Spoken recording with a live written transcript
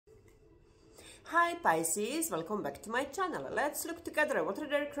Hi Pisces, welcome back to my channel. Let's look together what are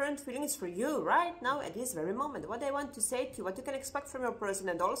their current feelings for you right now at this very moment. What I want to say to you, what you can expect from your person.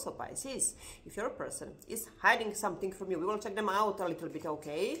 And also Pisces, if your person is hiding something from you, we will check them out a little bit,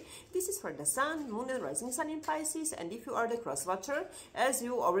 okay? This is for the Sun, Moon and Rising Sun in Pisces. And if you are the cross watcher, as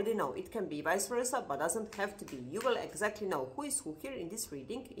you already know, it can be vice versa, but doesn't have to be. You will exactly know who is who here in this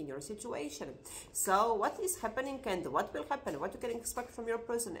reading in your situation. So what is happening and what will happen, what you can expect from your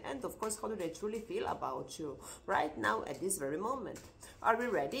person, and of course how do they truly feel about you right now at this very moment. Are we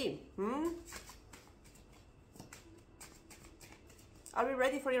ready? Are we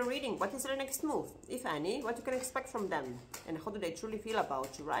ready for your reading? What is their next move, if any? What you can expect from them? And how do they truly feel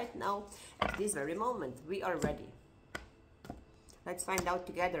about you right now at this very moment? We are ready. Let's find out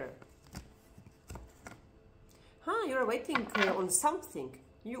together. You're waiting on something.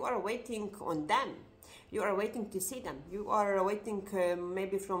 You are waiting on them. You are waiting to see them. You are waiting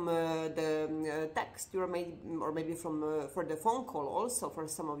maybe from the text. You are maybe from for the phone call also for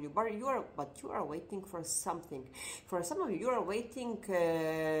some of you. But you are waiting for something. For some of you, you are waiting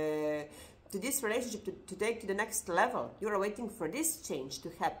to this relationship to take to the next level. You are waiting for this change to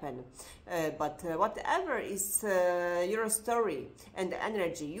happen. But whatever is your story and the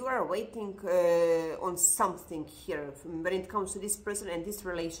energy, you are waiting on something here when it comes to this person and this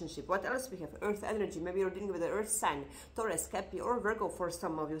relationship. What else we have? Earth energy. Maybe you're dealing with the earth sign, Taurus, Capricorn, or Virgo for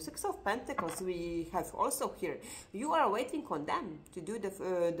some of you. Six of Pentacles we have also here. You are waiting on them to do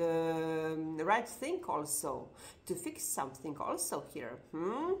the right thing also, to fix something also here.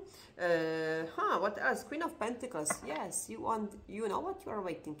 What else? Queen of Pentacles. Yes, you know what you are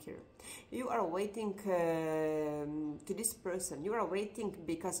waiting here. You are waiting to this person. You are waiting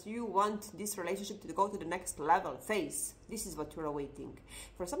because you want this relationship to go to the next level, phase. This is what you are waiting.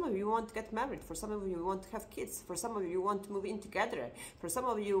 For some of you, you want to get married. For some of you, you want to have kids. For some of you, you want to move in together. For some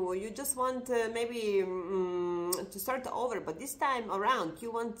of you, you just want maybe to start over. But this time around,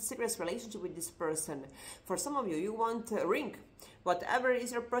 you want a serious relationship with this person. For some of you, you want a ring. Whatever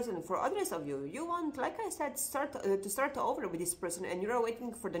is your person. For others of you, you want, like I said, to start over with this person, and you're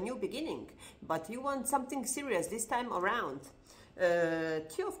waiting for the new beginning. But you want something serious this time around.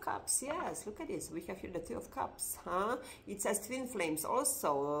 Two of Cups. Yes, look at this. We have here the Two of Cups. It says twin flames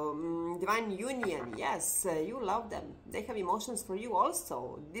also. Divine union. Yes, you love them. They have emotions for you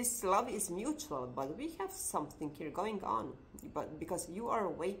also. This love is mutual, but we have something here going on. But because you are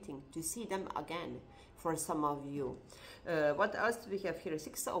waiting to see them again. For some of you, what else do we have here?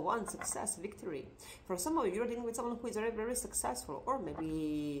 601, success, victory. For some of you, you're dealing with someone who is very, very successful, or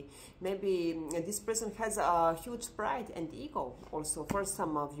maybe this person has a huge pride and ego. Also, for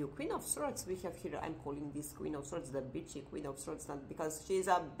some of you, Queen of Swords, we have here. I'm calling this Queen of Swords the bitchy Queen of Swords, not because she's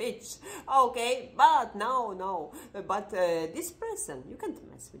a bitch, okay? But no. But this person, you can't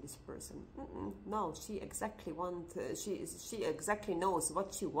mess with this person. No, she exactly she exactly knows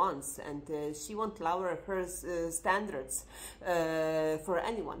what she wants, and she won't lower her standards for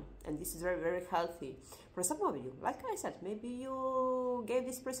anyone, and this is very, very healthy. For some of you, like I said, maybe you gave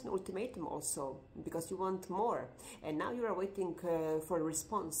this person ultimatum also because you want more, and now you are waiting for a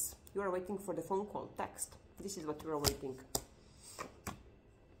response. You are waiting for the phone call, text. This is what you are waiting.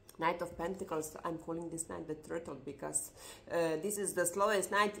 Knight of Pentacles. I'm calling this knight the turtle because this is the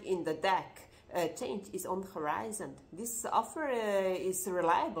slowest knight in the deck. Change is on the horizon. This offer is a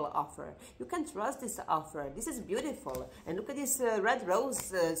reliable offer. You can trust this offer. This is beautiful. And look at this red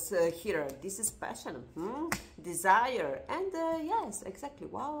roses here. This is passion, desire, and yes, exactly.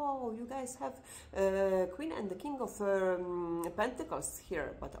 Wow, you guys have Queen and the King of Pentacles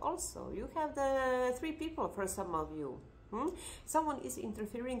here, but also you have the three people for some of you. Someone is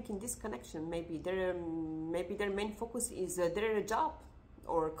interfering in this connection. Maybe their main focus is their job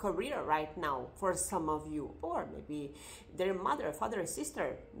or career right now for some of you, or maybe their mother, father,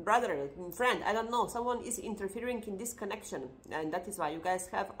 sister, brother, friend, I don't know. Someone is interfering in this connection, and that is why you guys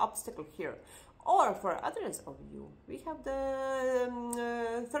have obstacle here. Or for others of you, we have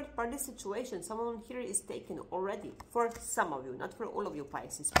the third party situation. Someone here is taken already. For some of you, not for all of you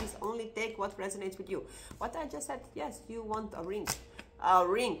Pisces. Please only take what resonates with you. What I just said, yes, you want a ring. A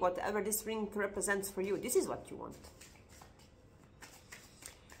ring, whatever this ring represents for you. This is what you want.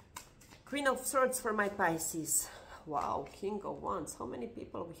 Queen of Swords for my Pisces. Wow, King of Wands. How many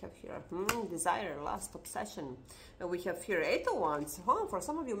people we have here? Desire, lust, obsession. We have here 8 of Wands. For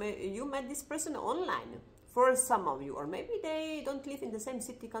some of you, you met this person online. For some of you, or maybe they don't live in the same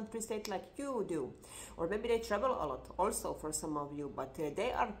city, country, state like you do, or maybe they travel a lot. Also, for some of you, but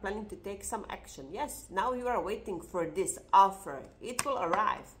they are planning to take some action. Yes, now you are waiting for this offer. It will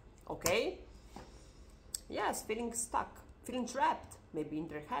arrive. Okay. Yes, feeling stuck, feeling trapped. maybe in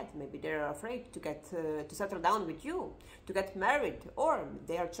their head, maybe they're afraid to get to settle down with you, to get married, or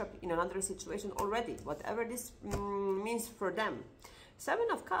they are trapped in another situation already, whatever this means for them.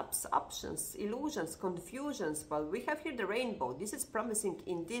 Seven of Cups, options, illusions, confusions. Well, we have here the rainbow. This is promising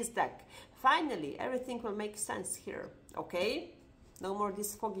in this deck. Finally, everything will make sense here, okay? No more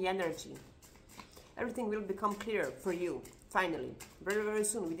this foggy energy. Everything will become clear for you, finally. Very, very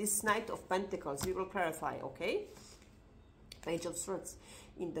soon. With this Knight of Pentacles, we will clarify, okay? Page of Swords.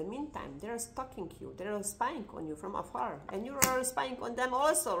 In the meantime, they are stalking you. They are spying on you from afar. And you are spying on them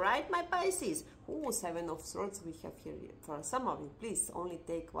also, right, my Pisces? Ooh, Seven of Swords we have here. For some of you, please only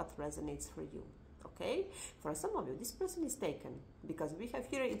take what resonates for you. Okay? For some of you, this person is taken. Because we have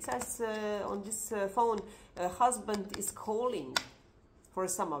here, it says on this phone, husband is calling. For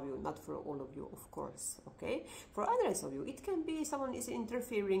some of you, not for all of you, of course, okay? For others of you, it can be someone is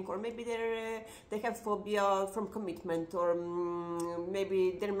interfering, or maybe they have phobia from commitment, or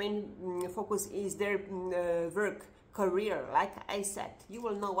maybe their main focus is their work, career. Like I said, you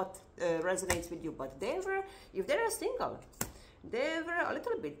will know what resonates with you. But if they are single, they were a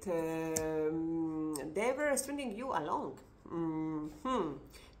little bit, they were stringing you along.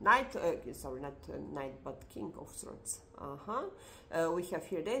 Knight, sorry, not Knight, but King of Swords. We have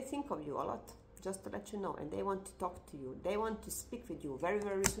here, they think of you a lot, just to let you know, and they want to talk to you. They want to speak with you very,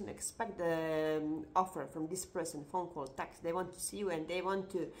 very soon. Expect the offer from this person, phone call, text. They want to see you, and they want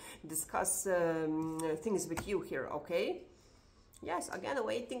to discuss things with you here, okay? Yes, again,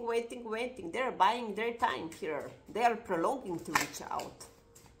 waiting, waiting, waiting. They're buying their time here. They are prolonging to reach out.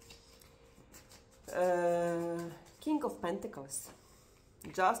 King of Pentacles.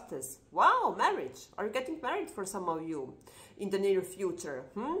 Justice. Wow, marriage. Are you getting married for some of you in the near future?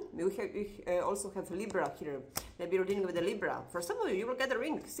 We also have Libra here. Maybe you're dealing with a Libra. For some of you, you will get a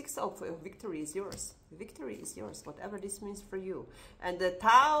ring. Six of victory is yours. Victory is yours, whatever this means for you. And the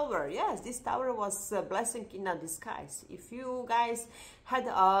Tower. Yes, this Tower was a blessing in a disguise. If you guys had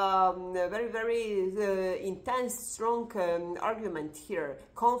a very, very intense, strong argument here,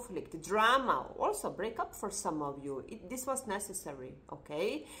 conflict, drama, also break up for some of you. This was necessary,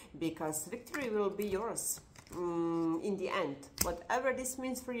 okay? Because victory will be yours in the end. Whatever this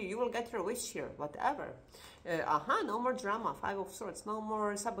means for you, you will get your wish here, whatever. No more drama, Five of Swords, no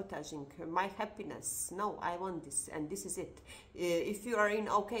more sabotaging my happiness. No, I want this, and this is it. If you are in,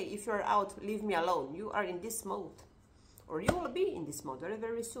 okay, if you are out, leave me alone. You are in this mode, or you will be in this mode very,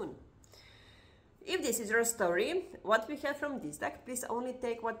 very soon. If this is your story, what we have from this deck, please only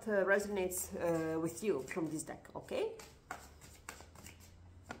take what resonates with you from this deck, okay?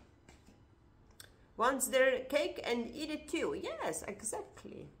 Wants their cake and eat it too. Yes,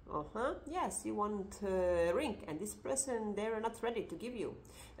 exactly. Yes, you want a ring, and this person, they're not ready to give you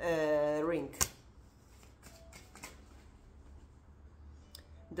a ring.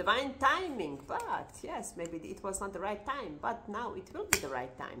 Divine timing, but yes, maybe it was not the right time, but now it will be the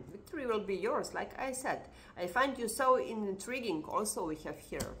right time. Victory will be yours, like I said. I find you so intriguing. Also, we have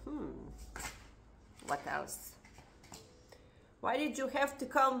here. What else? Why did you have to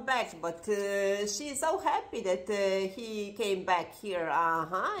come back? But she's so happy that he came back here.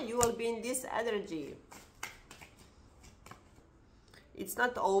 You will be in this energy. It's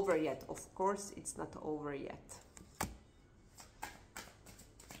not over yet. Of course, it's not over yet.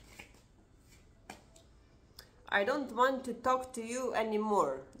 I don't want to talk to you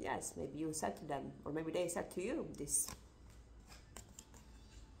anymore. Yes, maybe you said to them, or maybe they said to you this.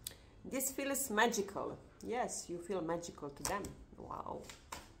 This feels magical. Yes, you feel magical to them. Wow.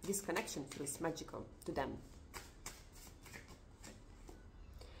 This connection feels magical to them.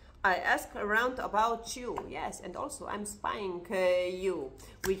 I ask around about you. Yes, and also I'm spying you.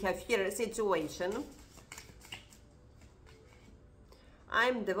 We have here a situation.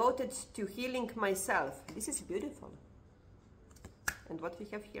 I'm devoted to healing myself. This is beautiful. And what we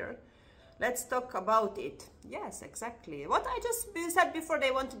have here? Let's talk about it. Yes, exactly. What I just said before,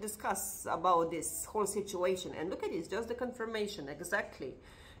 they want to discuss about this whole situation. And look at this, just the confirmation. Exactly.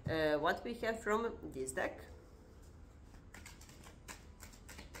 What we have from this deck.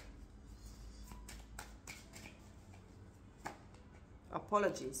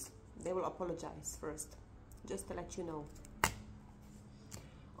 Apologies. They will apologize first. Just to let you know.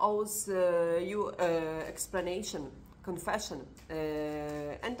 Owes you explanation, confession,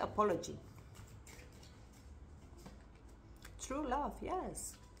 and apology. True love,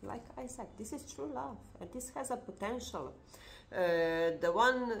 yes. Like I said, this is true love, and this has a potential. The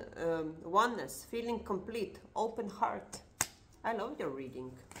oneness, feeling complete, open heart. I love your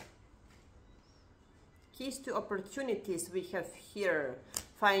reading. Keys to opportunities we have here.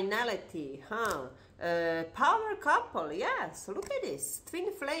 Finality, Power couple, yes, look at this.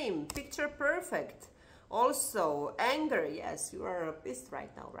 Twin flame, picture perfect. Also, anger, yes, you are pissed right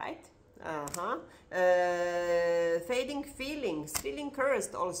now, right? Fading feelings, feeling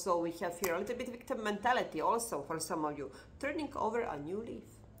cursed also we have here. A little bit victim mentality also for some of you. Turning over a new leaf.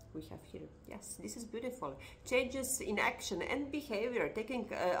 We have here, yes, this is beautiful. Changes in action and behavior, taking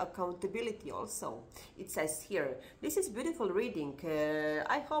accountability also, it says here. This is beautiful reading.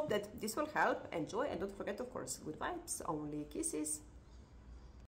 I hope that this will help. Enjoy, and don't forget, of course, good vibes, only kisses.